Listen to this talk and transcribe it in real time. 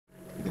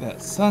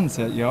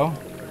Sunset, y'all.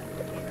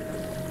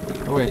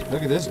 Oh wait,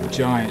 look at this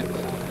giant.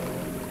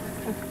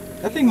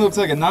 That thing looks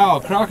like a Nile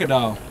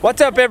crocodile.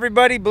 What's up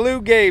everybody,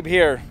 Bluegabe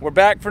here. We're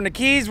back from the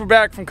Keys, we're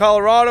back from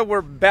Colorado,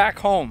 we're back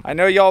home. I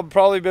know y'all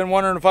probably been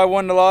wondering if I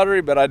won the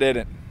lottery, but I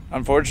didn't.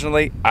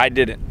 Unfortunately, I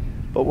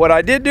didn't. But what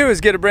I did do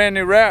is get a brand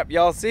new wrap,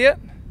 y'all see it?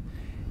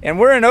 And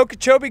we're in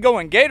Okeechobee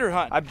going gator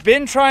hunting. I've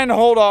been trying to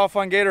hold off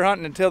on gator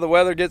hunting until the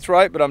weather gets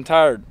right, but I'm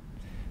tired.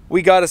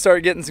 We gotta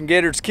start getting some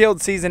gators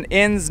killed. Season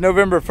ends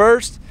November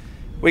 1st.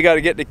 We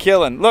gotta get to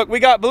killing. Look, we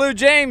got Blue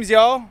James,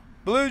 y'all.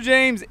 Blue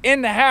James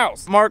in the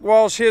house. Mark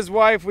Walsh, his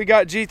wife. We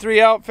got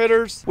G3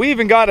 Outfitters. We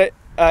even got an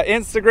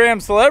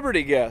Instagram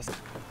celebrity guest.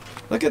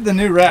 Look at the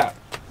new wrap.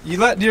 You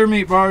let deer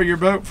meat borrow your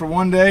boat for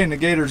one day and the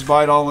gators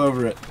bite all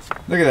over it.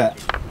 Look at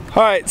that.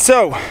 All right,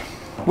 so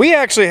we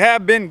actually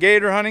have been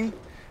gator hunting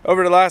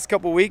over the last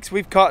couple weeks.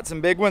 We've caught some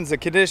big ones. The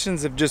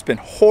conditions have just been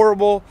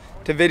horrible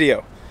to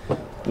video.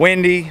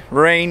 Windy,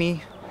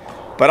 rainy.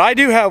 But I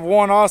do have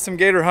one awesome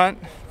gator hunt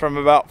from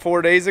about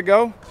 4 days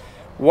ago.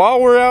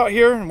 While we're out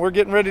here and we're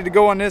getting ready to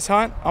go on this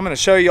hunt, I'm gonna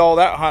show you all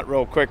that hunt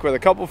real quick with a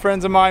couple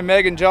friends of mine,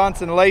 Megan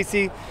Johnson,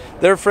 Lacey,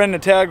 their friend, the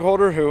tag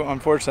holder, who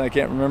unfortunately I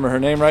can't remember her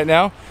name right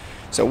now.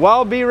 So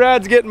while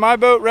B-Rad's getting my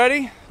boat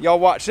ready, y'all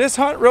watch this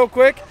hunt real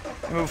quick,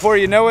 and before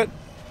you know it,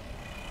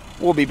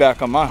 we'll be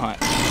back on my hunt.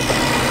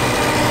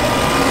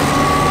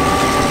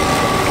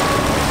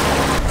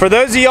 For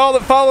those of y'all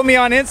that follow me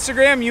on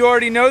Instagram, you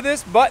already know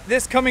this, but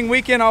this coming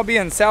weekend I'll be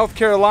in South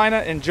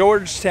Carolina, in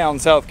Georgetown,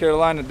 South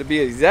Carolina to be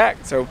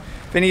exact. So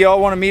if any of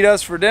y'all want to meet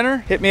us for dinner,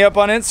 hit me up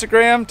on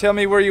Instagram, tell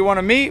me where you want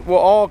to meet. We'll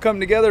all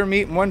come together and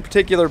meet in one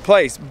particular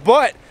place.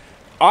 But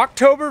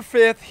October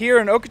 5th here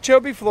in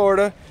Okeechobee,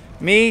 Florida,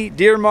 me,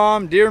 Deer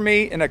Mom, Deer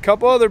Meat, and a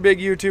couple other big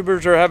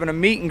YouTubers are having a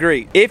meet and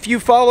greet. If you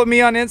follow me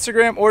on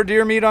Instagram or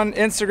Deer Meat on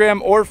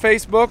Instagram or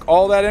Facebook,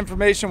 all that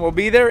information will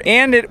be there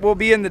and it will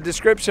be in the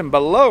description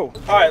below.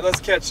 All right, let's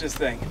catch this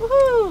thing.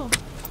 Woohoo!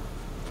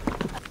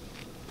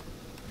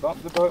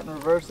 Bump the boat and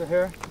reverse it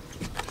here.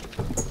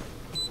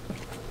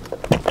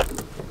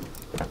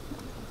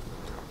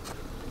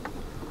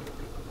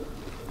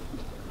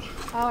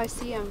 Oh, I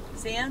see him.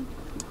 See him?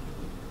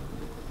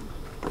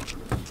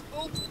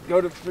 Go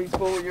to free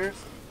spool of yours.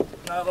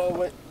 Not all the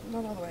way.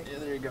 Not all the way. Yeah,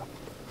 there you go.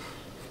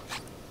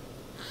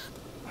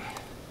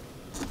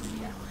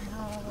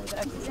 All the way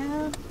back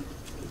down.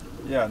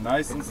 Yeah,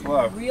 nice and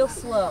slow. Real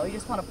slow. You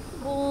just want to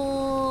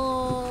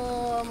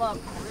pull them up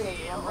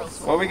real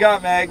slow. What we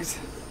got, Megs?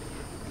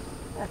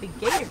 That'd be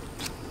gator.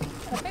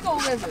 A big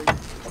old lizard.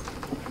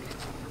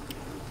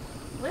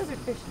 Lizard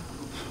fishing.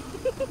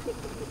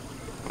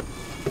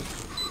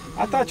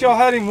 I thought y'all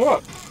had him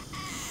whooped.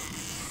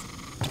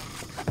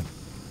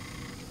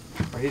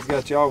 Or he's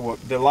got y'all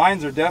whooped. The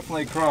lines are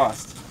definitely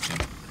crossed.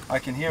 I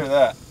can hear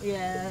that.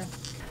 Yeah.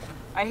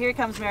 All right, here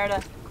comes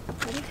Merida.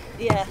 Ready?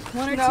 Yeah,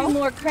 one or two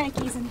more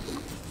crankies and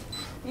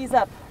he's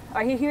up.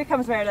 All right, here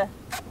comes Merida.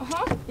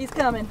 He's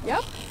coming.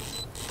 Yep.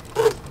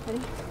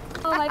 Ready?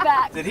 Oh, my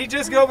back. Did he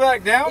just go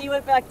back down? He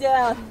went back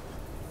down.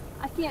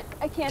 I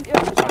can't do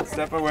it.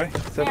 Step away.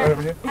 Step right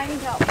over here. I need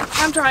help.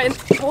 I'm trying.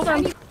 Hold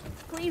on.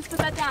 Please put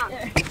that down.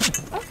 There.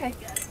 Okay.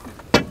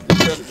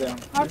 Set it down.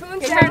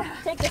 Harpoon's Here, down.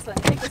 take this one.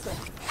 Take this one.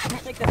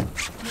 Take this one.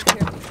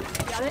 Here.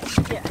 Got it?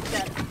 Yeah,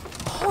 got it.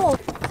 Oh.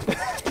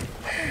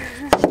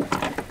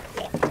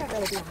 That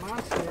gotta be a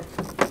monster.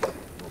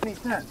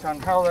 Makes sense on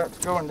how that's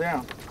going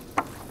down.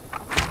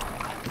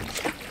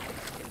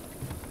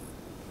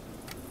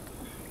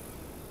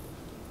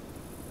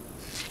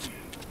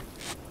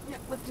 Yeah,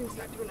 let's do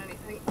not doing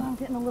anything. I'm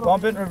getting a little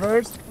Bump it in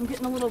reverse. I'm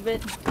getting a little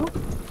bit. Oh,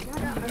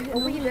 I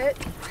lead it.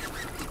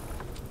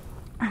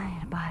 I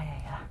need to buy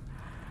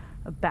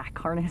a back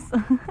harness.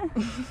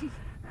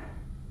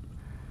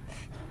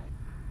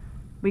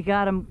 We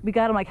got him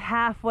like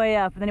halfway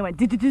up, and then he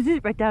went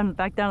right down,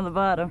 back down to the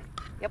bottom.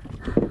 Yep.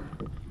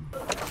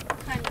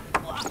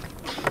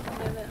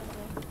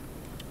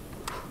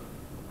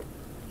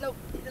 Nope,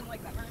 he didn't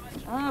like that very much.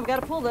 Oh, I've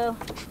got a pull though.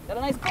 Got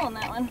a nice pull on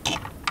that one.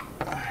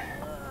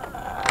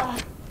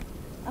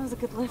 That was a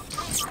good lift.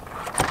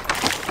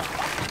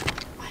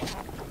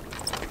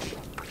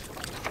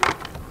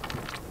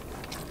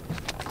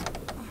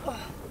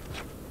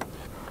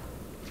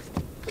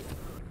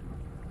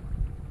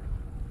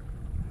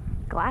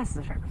 Glasses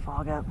are starting to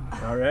fog up.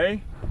 All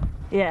right.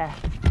 Yeah.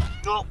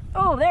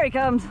 Oh, there he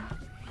comes.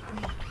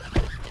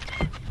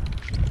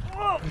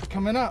 He's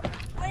coming up.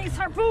 Nice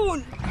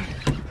harpoon.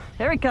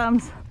 There he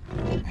comes.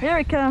 Here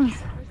he comes.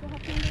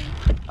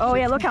 Oh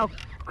yeah, look how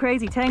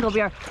crazy tangled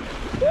we are.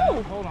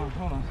 Woo. Hold on.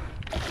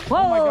 Whoa,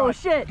 Oh my gosh.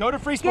 shit. Go to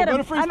free spool. Go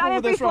to free spool. I'm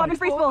in free spool. I'm in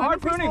free spool.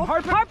 Harpoon him.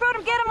 Harpoon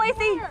him. Get him,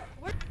 Lacey.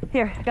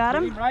 Here, got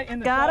him. Right in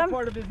the got top him.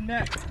 part of his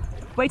neck.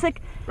 Wait,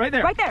 like Right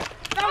there. right there.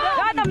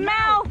 Got the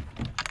mouth.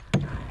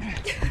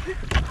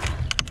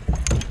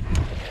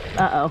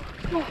 Uh-oh.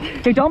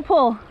 Here, don't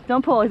pull.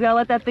 Don't pull. He's gotta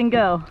let that thing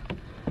go.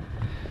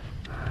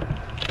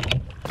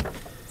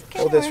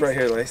 Hold this right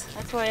here, Lace.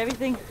 That's why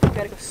everything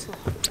gotta go slow.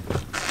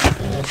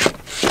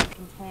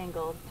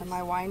 Entangled. Am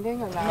I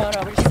winding or No,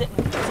 we're just sitting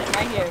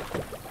right here.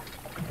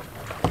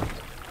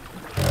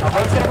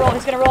 Oh, he's gonna roll,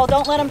 he's gonna roll.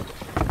 Don't let him.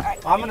 Right.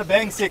 I'm gonna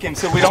bang stick him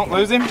so we don't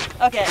lose him.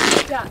 Okay.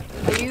 Yeah.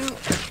 Are you,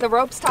 the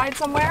rope's tied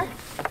somewhere?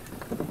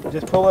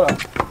 Just pull it up.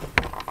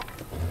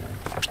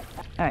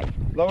 All right.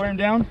 Lower him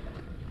down.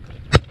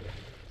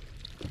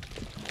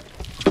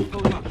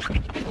 Pull him up.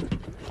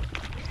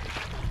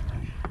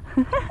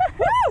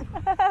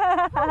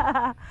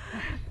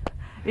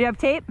 You have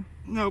tape?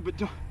 No, but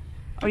What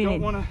do you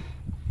need? What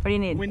do you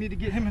need? We need to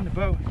get him in the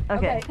boat.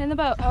 Okay. In the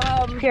boat.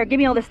 Here, give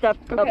me all this stuff.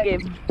 Okay. Oh,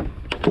 Gabe.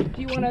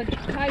 Do you want to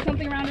tie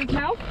something around his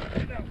mouth?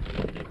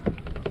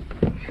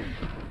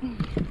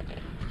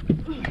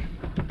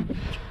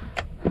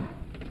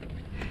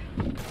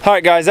 All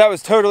right, guys, that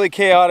was totally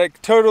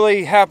chaotic.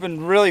 Totally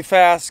happened really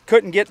fast.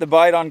 Couldn't get the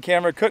bite on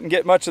camera. Couldn't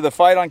get much of the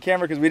fight on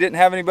camera because we didn't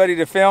have anybody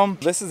to film.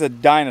 This is a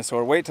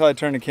dinosaur. Wait till I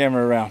turn the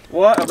camera around.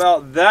 What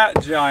about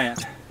that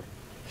giant?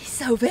 He's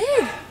so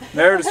big.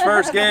 Meredith's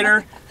first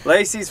gator.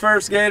 Lacey's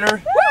first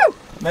gator. Woo!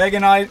 Meg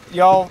and I,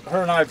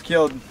 her and I have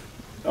killed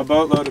a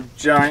boatload of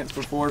giants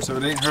before, so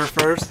it ain't her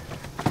first.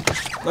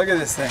 Look at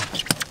this thing.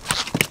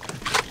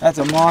 That's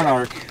a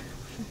monarch.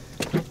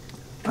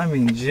 I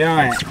mean,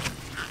 giant.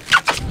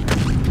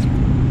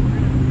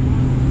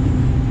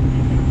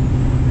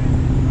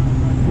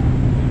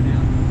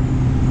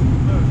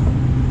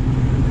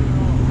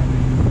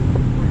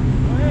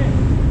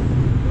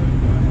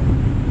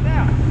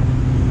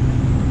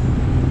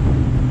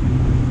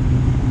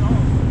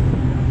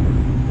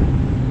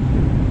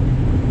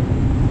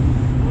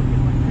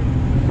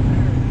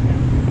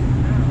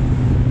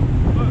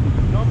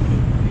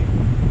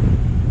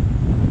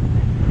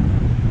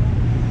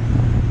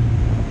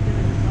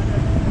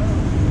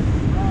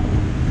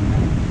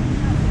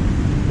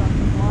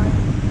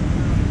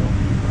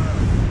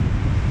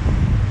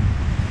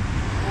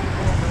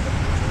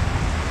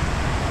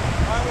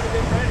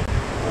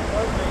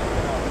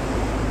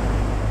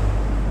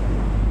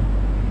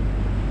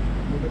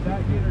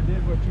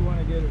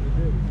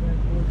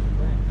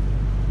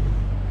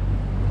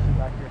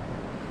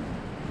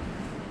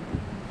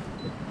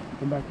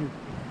 Come back here.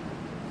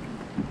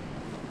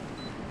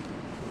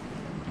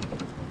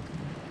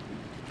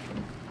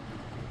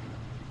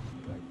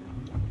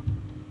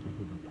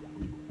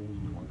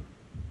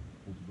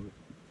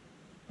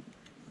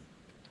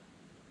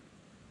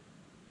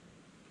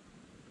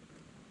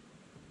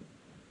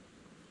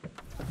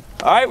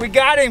 All right, we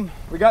got him.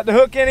 We got the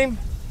hook in him.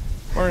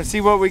 We're gonna see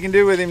what we can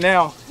do with him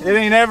now. It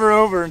ain't ever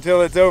over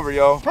until it's over,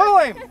 y'all. Pull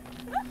him!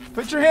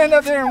 Put your hand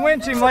up there and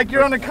winch him like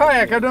you're on a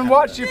kayak. I've done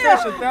watched you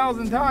fish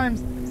 1,000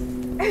 times.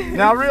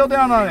 Now reel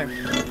down on him.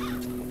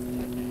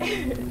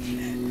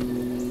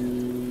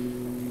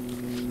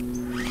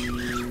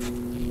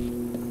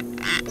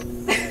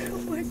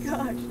 Oh my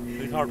gosh.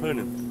 He's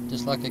harpooning.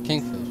 Just like a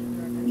kingfish.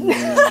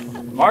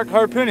 Mark,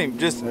 harpoon him.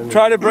 Just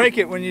try to break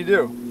it when you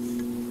do.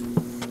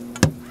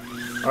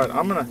 All right,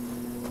 I'm gonna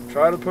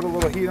try to put a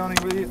little heat on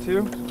him with you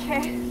too.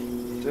 Okay.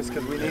 Just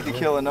because we need to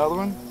kill another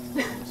one.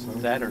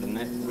 That or the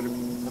neck.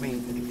 I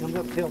mean, if he comes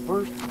up tail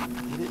first,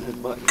 get it in his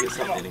butt and get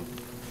something in him.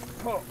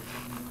 Oh.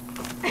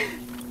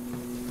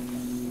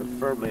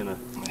 Preferably in the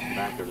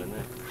back or the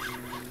neck.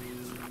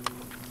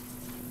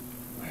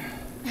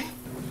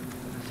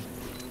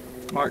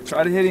 Mark,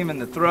 try to hit him in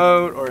the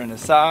throat or in the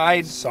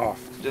side.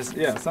 Soft. Just,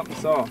 yeah, something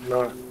soft.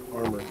 Not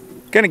armor.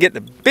 Gonna get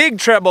the big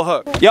treble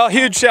hook. Y'all,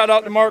 huge shout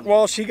out to Mark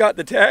Walsh. He got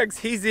the tags.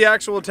 He's the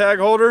actual tag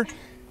holder.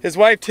 His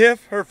wife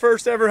Tiff, her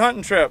first ever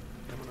hunting trip.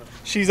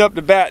 She's up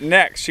to bat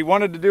next. She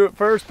wanted to do it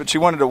first, but she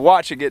wanted to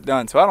watch it get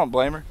done, so I don't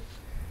blame her.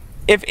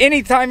 If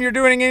anytime you're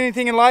doing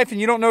anything in life and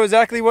you don't know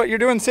exactly what you're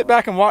doing, sit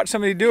back and watch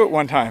somebody do it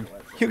one time.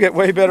 You'll get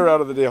way better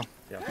out of the deal.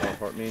 Yeah, fall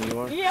apart me and you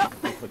are? Yep.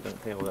 I'll put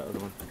that tail of that other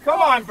one.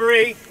 Come on,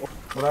 Bri.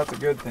 Well, that's a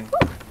good thing.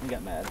 You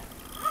got mad.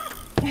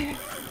 You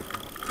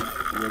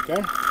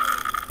okay?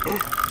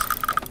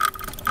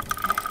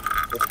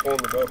 Let's pull in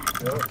the boat.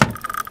 Yeah.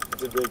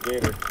 It's a big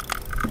gator.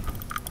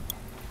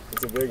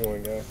 It's a big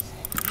one, guys.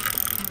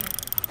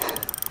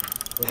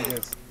 Look at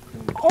this.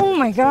 Oh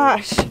my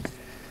gosh.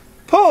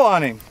 Pull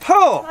on him.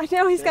 Pull. I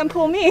know he's gonna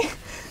pull me.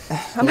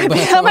 I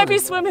might be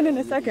swimming in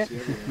a second.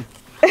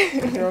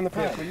 Here on the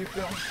pit. Will you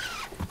film?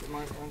 Get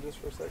my phone just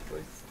for a sec,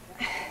 please.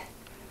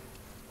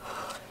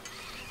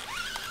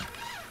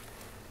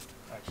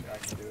 Actually, I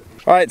can do it.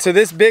 All right, so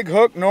this big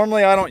hook,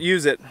 normally I don't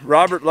use it.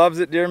 Robert loves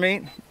it, deer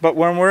meat. But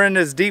when we're in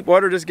this deep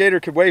water, this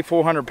gator could weigh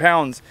 400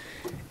 pounds.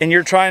 And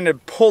you're trying to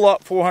pull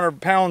up 400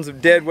 pounds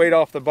of dead weight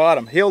off the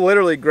bottom. He'll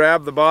literally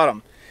grab the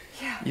bottom.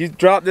 Yeah. You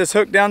drop this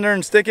hook down there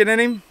and stick it in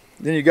him,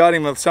 then you got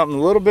him with something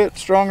a little bit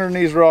stronger than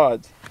these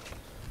rods.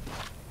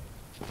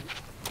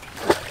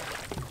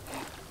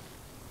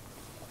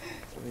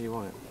 What do you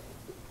want?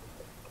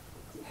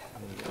 There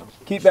you go.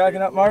 Keep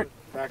backing up, Mark.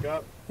 Back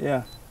up.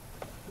 Yeah.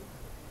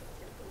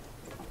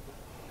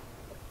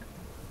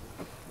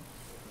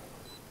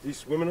 He's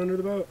swimming under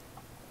the boat.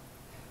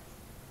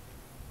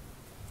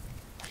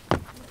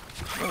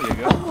 There you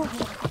go.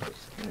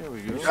 There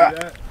we go. You see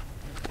that?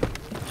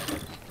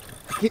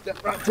 Keep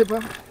that rod tip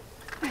up.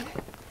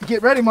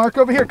 Get ready, Mark.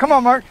 Over here. Come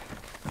on, Mark.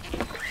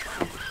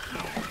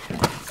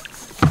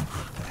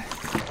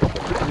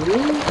 He's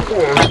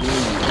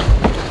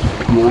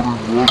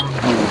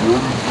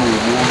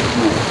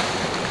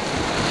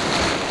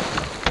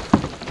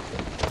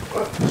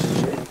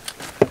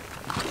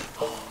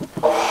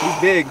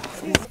big.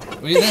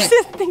 What do you think?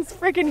 This thing's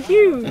freaking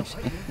huge.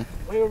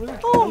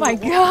 Oh my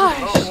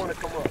gosh. All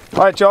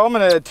right, y'all, I'm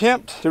gonna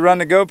attempt to run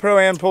the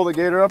GoPro and pull the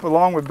gator up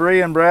along with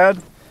Bri and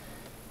Brad.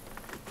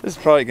 This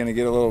is probably gonna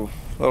get a little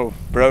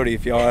Brody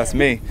if y'all ask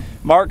me.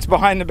 Mark's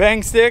behind the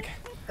bang stick.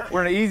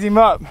 We're gonna ease him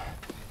up.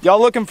 Y'all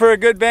looking for a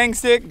good bang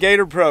stick?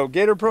 GatorPro.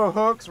 GatorPro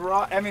hooks,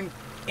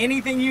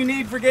 anything you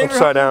need for gator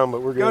upside down,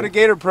 but we're good. Go to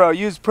GatorPro.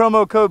 Use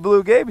promo code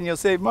Bluegabe and you'll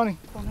save money.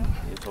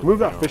 Move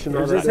that fishing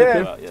rod There's right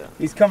his head. there.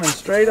 He's coming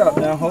straight up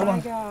now. Hold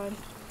on. God.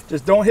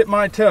 Just don't hit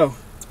my toe.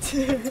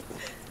 You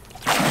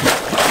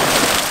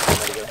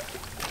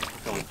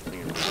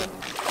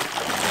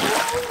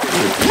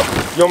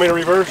want me to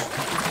reverse?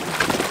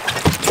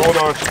 Hold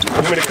on. You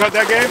want me to cut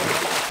that, Gabe?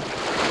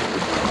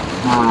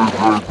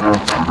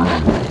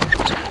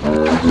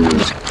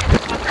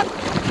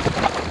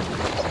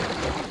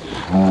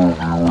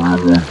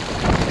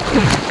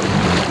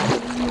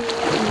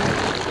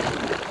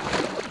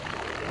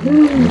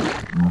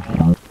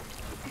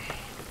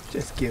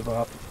 Just give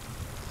up.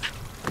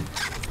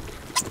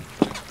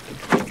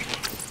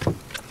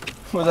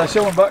 Was I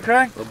showing butt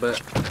crack? A little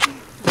bit.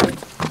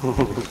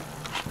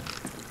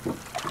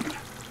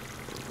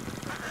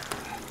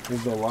 This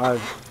is a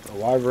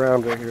live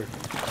round right here.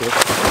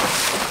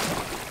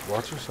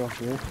 Watch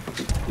yourself, man.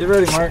 Get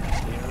ready, Mark.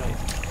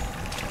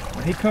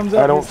 When he comes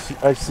up,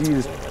 I see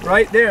his.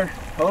 Right there.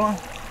 Hold on.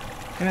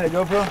 Give me the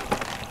GoPro.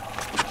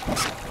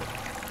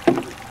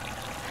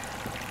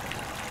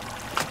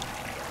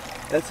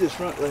 That's his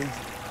front leg.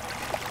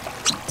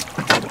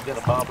 Got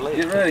a bob leg.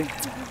 Get ready.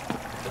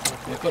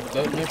 You put the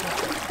boat in there?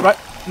 Right.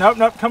 Nope,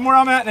 nope. Come where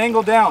I'm at and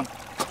angle down.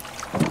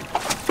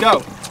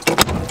 Go.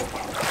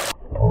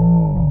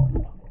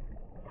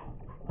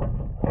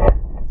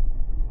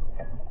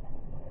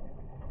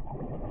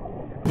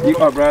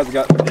 Oh, Brad's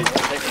got. Take my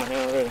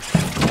hand already.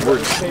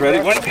 Ready?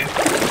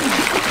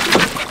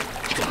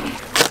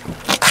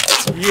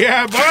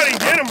 Yeah, buddy,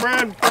 get him,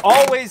 Brad.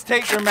 Always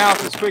take your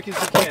mouth as quick as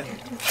you can.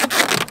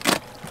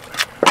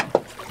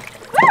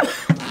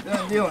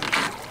 Done dealing.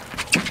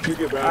 You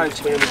get Brad. Right.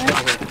 Stand this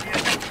down here.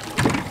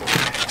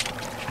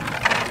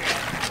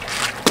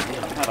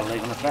 Have a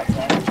leg on the back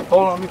side.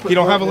 Hold on, let me put. You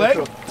don't have a leg?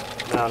 No,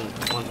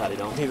 one side he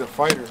don't. He's a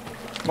fighter.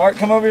 Mark,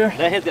 come over here.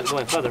 That head's got to go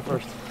in further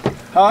first.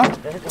 Huh?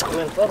 That head's got to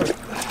go in further.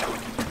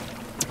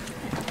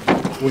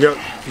 You're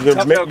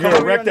gonna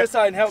wreck on that. this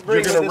side and help Bri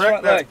You're with gonna his wreck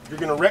front that. leg. You're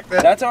gonna wreck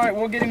that. That's all right.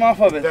 We'll get him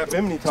off of it. That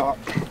bimini top.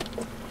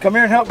 Come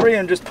here and help Bri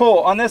and just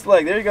pull on this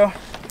leg. There you go.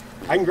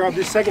 I can grab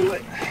this second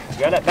leg.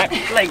 Grab that back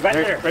leg right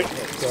there. Right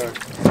there. Sorry.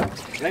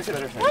 Place it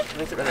right there.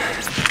 Place it right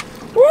there.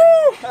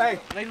 Woo! Hey,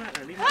 Leave it right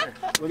there. Leave it right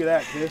there. Look at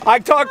that, kid. I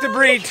talked to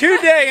Bri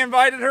today.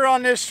 Invited her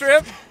on this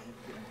trip.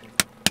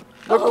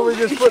 Look what we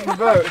just put in the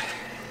boat.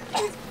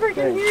 It's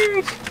freaking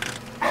huge.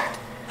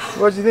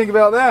 What'd you think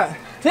about that,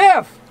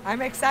 Tiff?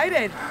 I'm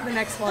excited for the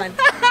next one.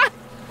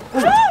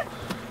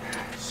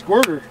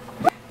 Squirter.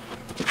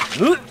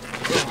 Look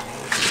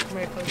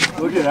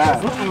at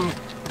that.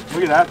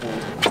 Look at that thing.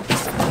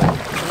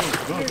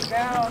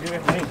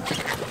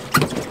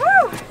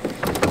 Woo!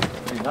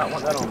 Do not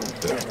want that on me.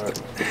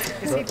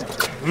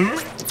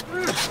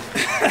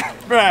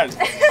 Brad.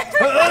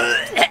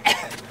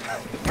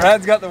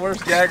 Brad's got the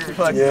worst gag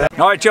reflex. Yeah.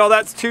 All right, y'all,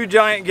 that's 2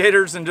 giant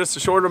gators in just a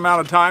short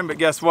amount of time, but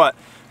guess what?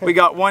 We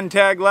got 1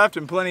 tag left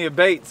and plenty of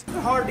baits. They're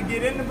hard to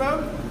get in the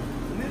boat,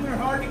 and then they're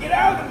hard to get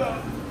out of the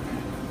boat.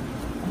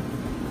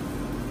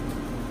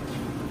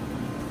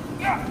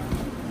 Yeah.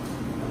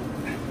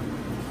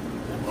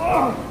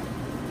 Oh.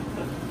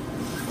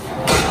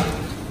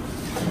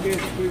 He is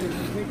as big as you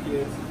think he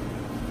is.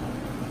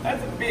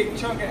 That's a big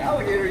chunk of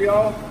alligator,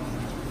 y'all.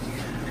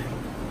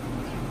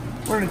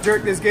 We're gonna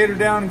jerk this gator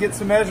down and get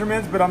some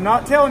measurements, but I'm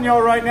not telling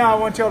y'all right now. I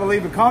want y'all to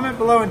leave a comment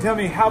below and tell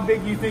me how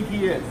big you think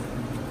he is.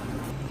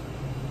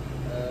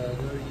 Go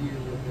to you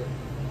with it.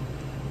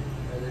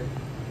 Right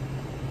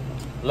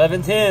there.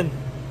 11:10.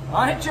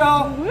 All right,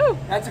 y'all. Woo!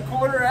 That's a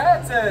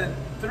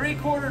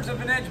 3/4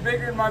 of an inch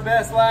bigger than my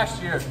best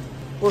last year.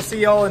 We'll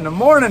see y'all in the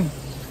morning.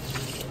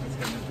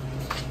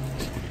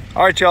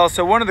 All right, y'all,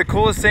 so one of the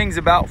coolest things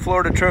about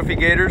FloridaTrophy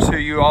Gators, who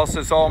you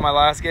also saw in my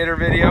last gator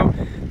video,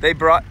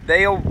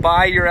 they'll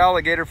buy your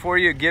alligator for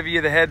you, give you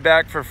the head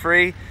back for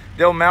free.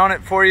 They'll mount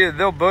it for you,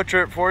 they'll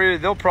butcher it for you,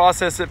 they'll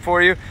process it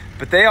for you,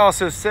 but they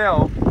also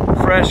sell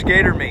fresh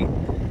gator meat.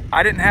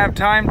 I didn't have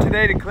time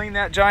today to clean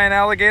that giant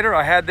alligator.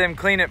 I had them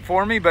clean it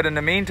for me, but in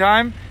the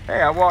meantime,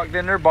 hey, I walked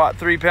in there, bought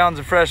 3 pounds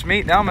of fresh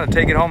meat. Now I'm gonna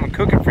take it home and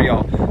cook it for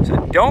y'all. So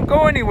don't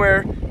go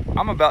anywhere.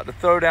 I'm about to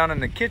throw down in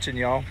the kitchen,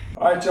 y'all.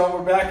 All right, y'all,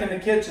 we're back in the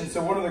kitchen.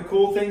 So one of the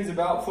cool things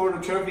about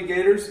FloridaTrophy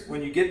Gators,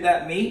 when you get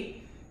that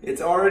meat,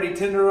 it's already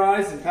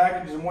tenderized and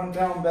packaged in 1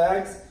 pound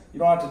bags. You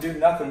don't have to do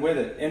nothing with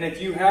it. And if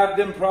you have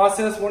them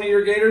process one of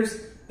your gators,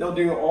 they'll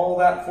do all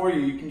that for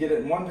you. You can get it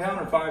in 1 pound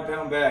or 5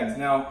 pound bags.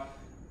 Now,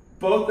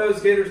 both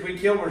those gators we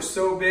killed were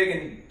so big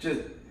and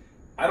just,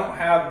 I don't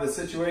have the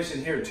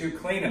situation here to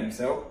clean them.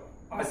 So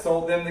I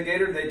sold them the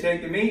gator, they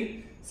take the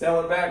meat, sell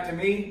it back to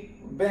me,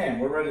 bam,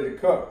 we're ready to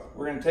cook.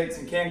 We're gonna take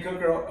some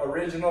CanCooker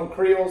original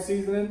Creole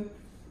seasoning.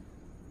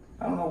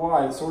 I don't know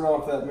why, it's sort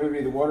of off that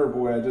movie, The Water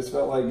Boy. I just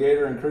felt like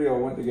gator and Creole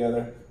went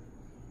together.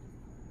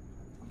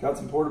 Got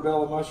some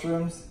portobello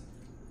mushrooms.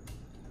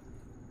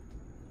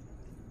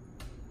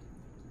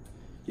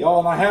 Y'all,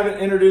 and I haven't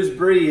introduced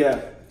Bri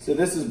yet. So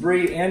this is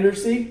Bri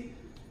Andrassy.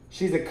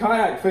 She's a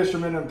kayak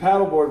fisherman and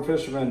paddleboard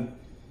fisherman.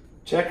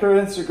 Check her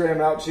Instagram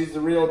out, she's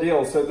the real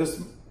deal. So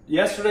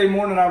yesterday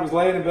morning I was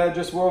laying in bed,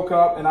 just woke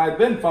up, and I've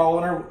been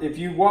following her. If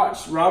you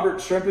watch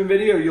Robert's shrimping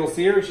video, you'll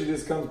see her. She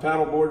just comes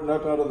paddleboarding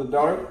up out of the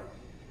dark.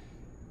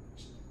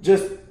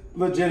 Just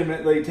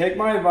legitimately take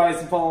my advice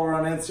and follow her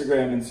on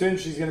Instagram. And soon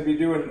she's gonna be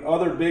doing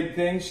other big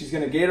things. She's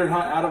gonna gator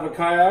hunt out of a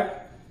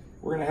kayak.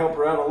 We're gonna help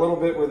her out a little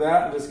bit with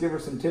that and just give her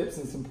some tips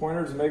and some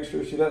pointers and make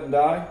sure she doesn't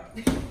die.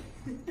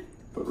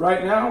 But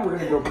right now we're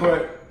gonna go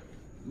put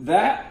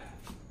that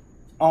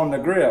on the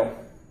grill.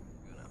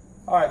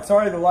 All right,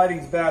 sorry the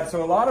lighting's bad.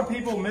 So a lot of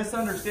people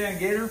misunderstand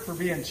gator for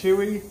being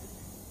chewy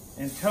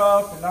and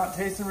tough and not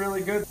tasting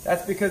really good.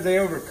 That's because they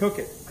overcook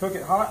it. Cook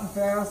it hot and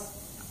fast.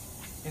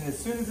 And as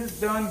soon as it's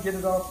done, get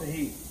it off the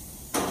heat.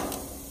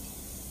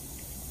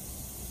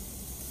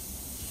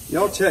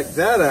 Y'all check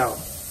that out.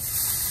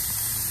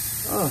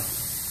 Oh,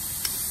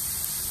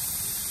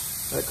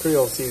 that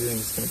Creole seasoning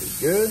is going to be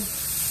good.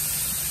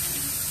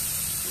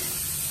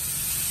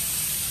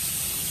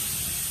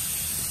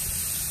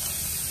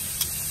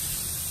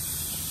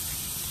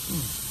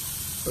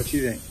 What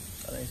you think?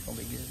 I think it's gonna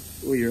be good.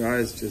 Oh, your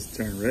eyes just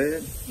turned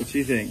red. What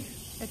you think?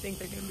 I think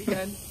they're gonna be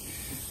good.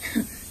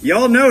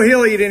 Y'all know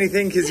he'll eat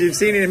anything because you've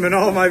seen him in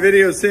all my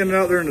videos standing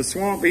out there in the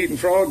swamp eating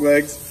frog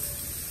legs.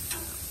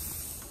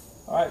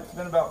 All right, it's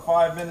been about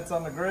 5 minutes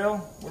on the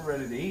grill. We're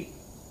ready to eat.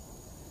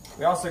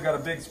 We also got a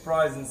big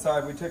surprise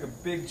inside. We took a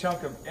big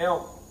chunk of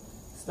elk,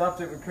 stuffed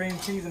it with cream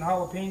cheese and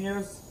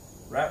jalapenos,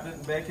 wrapped it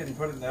in bacon and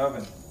put it in the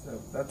oven.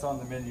 So that's on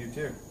the menu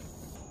too.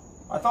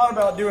 I thought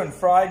about doing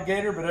fried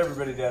gator, but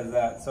everybody does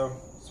that. So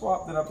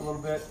swapped it up a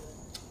little bit.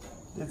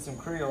 Did some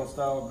Creole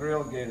style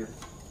grilled gator.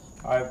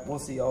 All right, we'll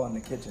see y'all in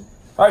the kitchen.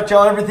 All right,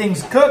 y'all,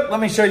 everything's cooked. Let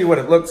me show you what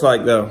it looks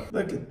like though.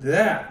 Look at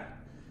that.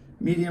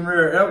 Medium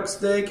rare elk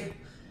steak,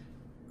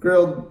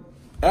 grilled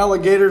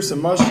alligator,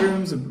 some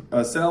mushrooms,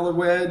 a salad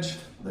wedge.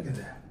 Look at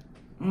that.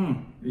 Are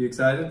you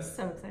excited?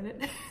 So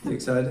excited. You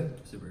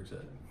excited? Super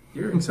excited.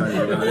 You're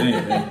excited about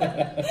anything.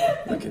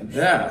 Look at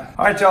that.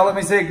 All right, y'all, let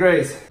me say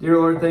grace. Dear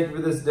Lord, thank you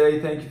for this day.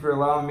 Thank you for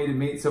allowing me to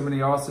meet so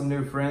many awesome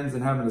new friends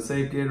and having a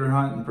safe gator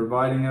hunt and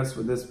providing us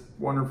with this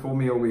wonderful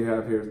meal we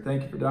have here.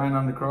 Thank you for dying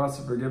on the cross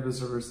and forgive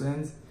us of our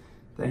sins.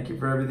 Thank you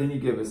for everything you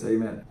give us.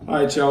 Amen. All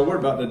right, y'all, we're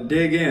about to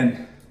dig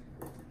in.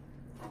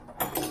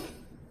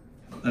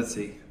 Let's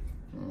see.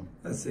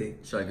 Let's see.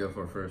 Should I go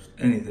for it first?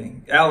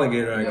 Anything.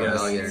 Alligator, I Yeah,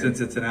 guess. alligator. Since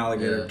it's an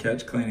alligator, Yeah.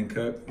 catch, clean, and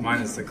cook.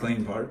 Minus the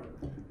clean part.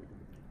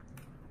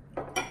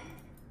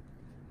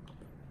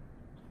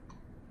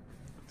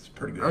 It's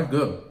pretty good. That's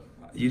good.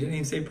 You didn't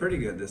even say pretty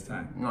good this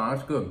time. No,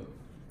 that's good.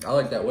 I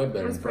like that way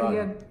better It's than pretty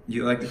fried. good.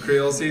 You like the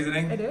Creole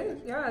seasoning? It is.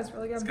 Yeah, it's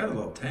really good. It's got a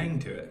little tang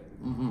to it.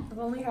 I've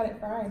only had it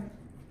fried.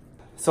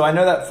 So I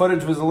know that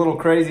footage was a little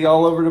crazy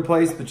all over the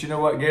place, but you know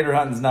what? Gator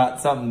hunting's not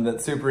something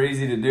that's super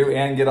easy to do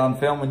and get on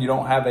film when you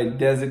don't have a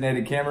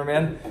designated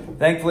cameraman.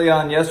 Thankfully,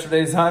 on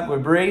yesterday's hunt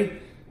with Bri,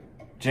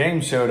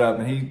 James showed up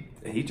and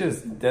he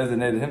just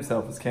designated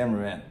himself as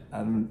cameraman. I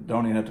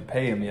don't even have to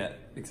pay him yet,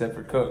 except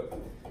for cook.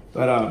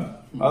 But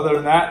other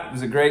than that, it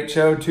was a great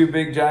show. 2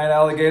 big giant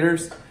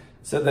alligators.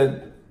 So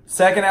the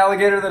second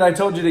alligator that I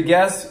told you to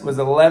guess was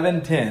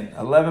 11'10",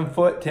 11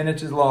 foot, 10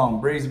 inches long.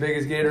 Bri's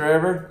biggest gator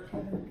ever.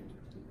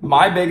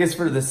 My biggest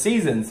for the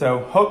season. So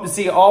hope to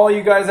see all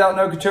you guys out in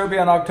Okeechobee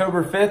on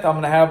October 5th. I'm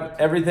gonna have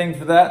everything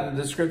for that in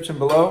the description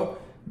below.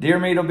 Deer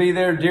meat will be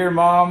there, deer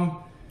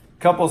mom,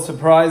 couple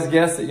surprise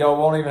guests that y'all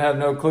won't even have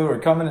no clue are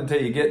coming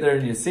until you get there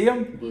and you see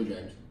them. Blue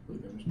James.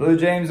 Blue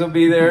James will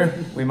be there.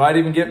 We might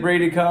even get Bri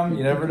to come.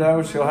 You never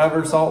know. She'll have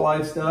her Salt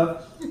Life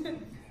stuff.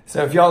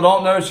 So if y'all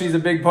don't know, she's a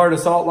big part of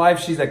Salt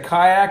Life. She's a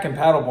kayak and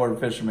paddleboard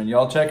fisherman.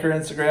 Y'all check her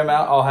Instagram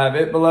out. I'll have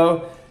it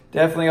below.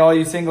 Definitely all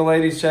you single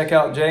ladies, check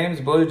out James,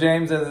 Blue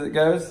James as it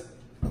goes.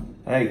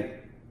 Hey,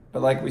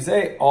 but like we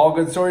say, all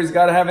good stories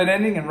got to have an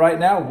ending, and right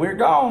now, we're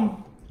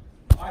gone.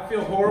 I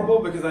feel horrible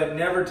because I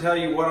never tell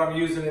you what I'm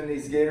using in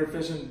these gator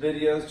fishing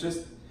videos.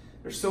 Just,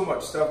 there's so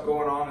much stuff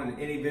going on in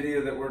any video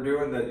that we're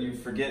doing that you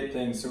forget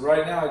things. So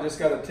right now, I just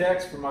got a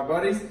text from my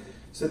buddies.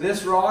 So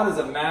this rod is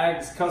a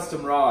Mag's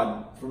custom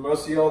rod. For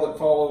most of y'all that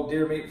follow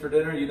Deer Meat for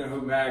Dinner, you know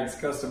who Mag's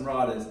custom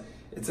rod is.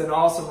 It's an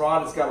awesome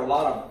rod. It's got a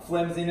lot of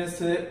flimsiness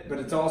to it, but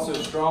it's also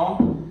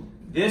strong.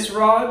 This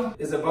rod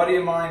is a buddy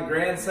of mine,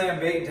 Grandslam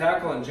Bait and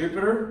Tackle in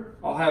Jupiter.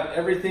 I'll have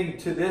everything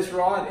to this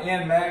rod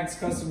and Mag's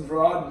Customs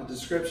rod in the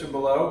description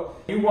below.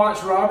 You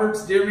watch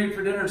Robert's Deer Meat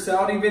for Dinner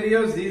Saudi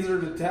videos. These are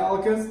the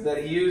Talicas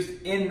that he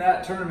used in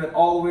that tournament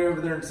all the way over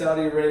there in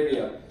Saudi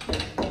Arabia.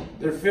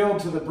 They're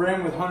filled to the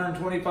brim with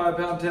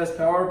 125-pound test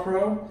Power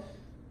Pro.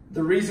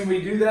 The reason we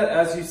do that,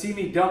 as you see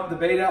me dump the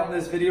bait out in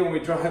this video when we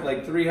drive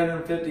like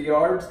 350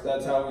 yards,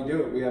 that's how we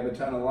do it. We have a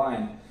ton of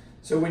line.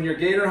 So when you're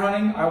gator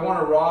hunting, I want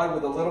a rod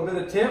with a little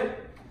bit of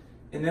tip,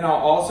 and then I'll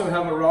also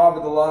have a rod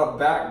with a lot of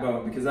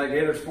backbone because that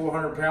gator's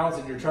 400 pounds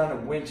and you're trying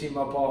to winch him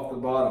up off the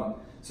bottom.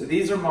 So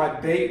these are my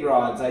bait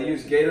rods. I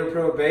use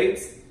GatorPro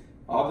baits.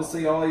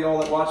 Obviously all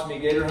y'all that watch me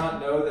gator hunt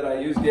know that I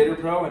use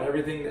GatorPro, and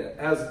everything that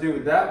has to do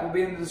with that will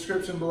be in the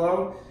description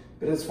below.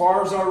 But as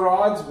far as our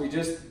rods,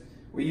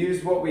 we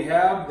use what we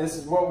have. This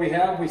is what we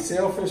have. We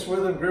sailfish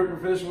with them, grouper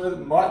fish with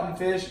them, mutton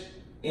fish,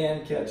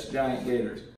 and catch giant gators.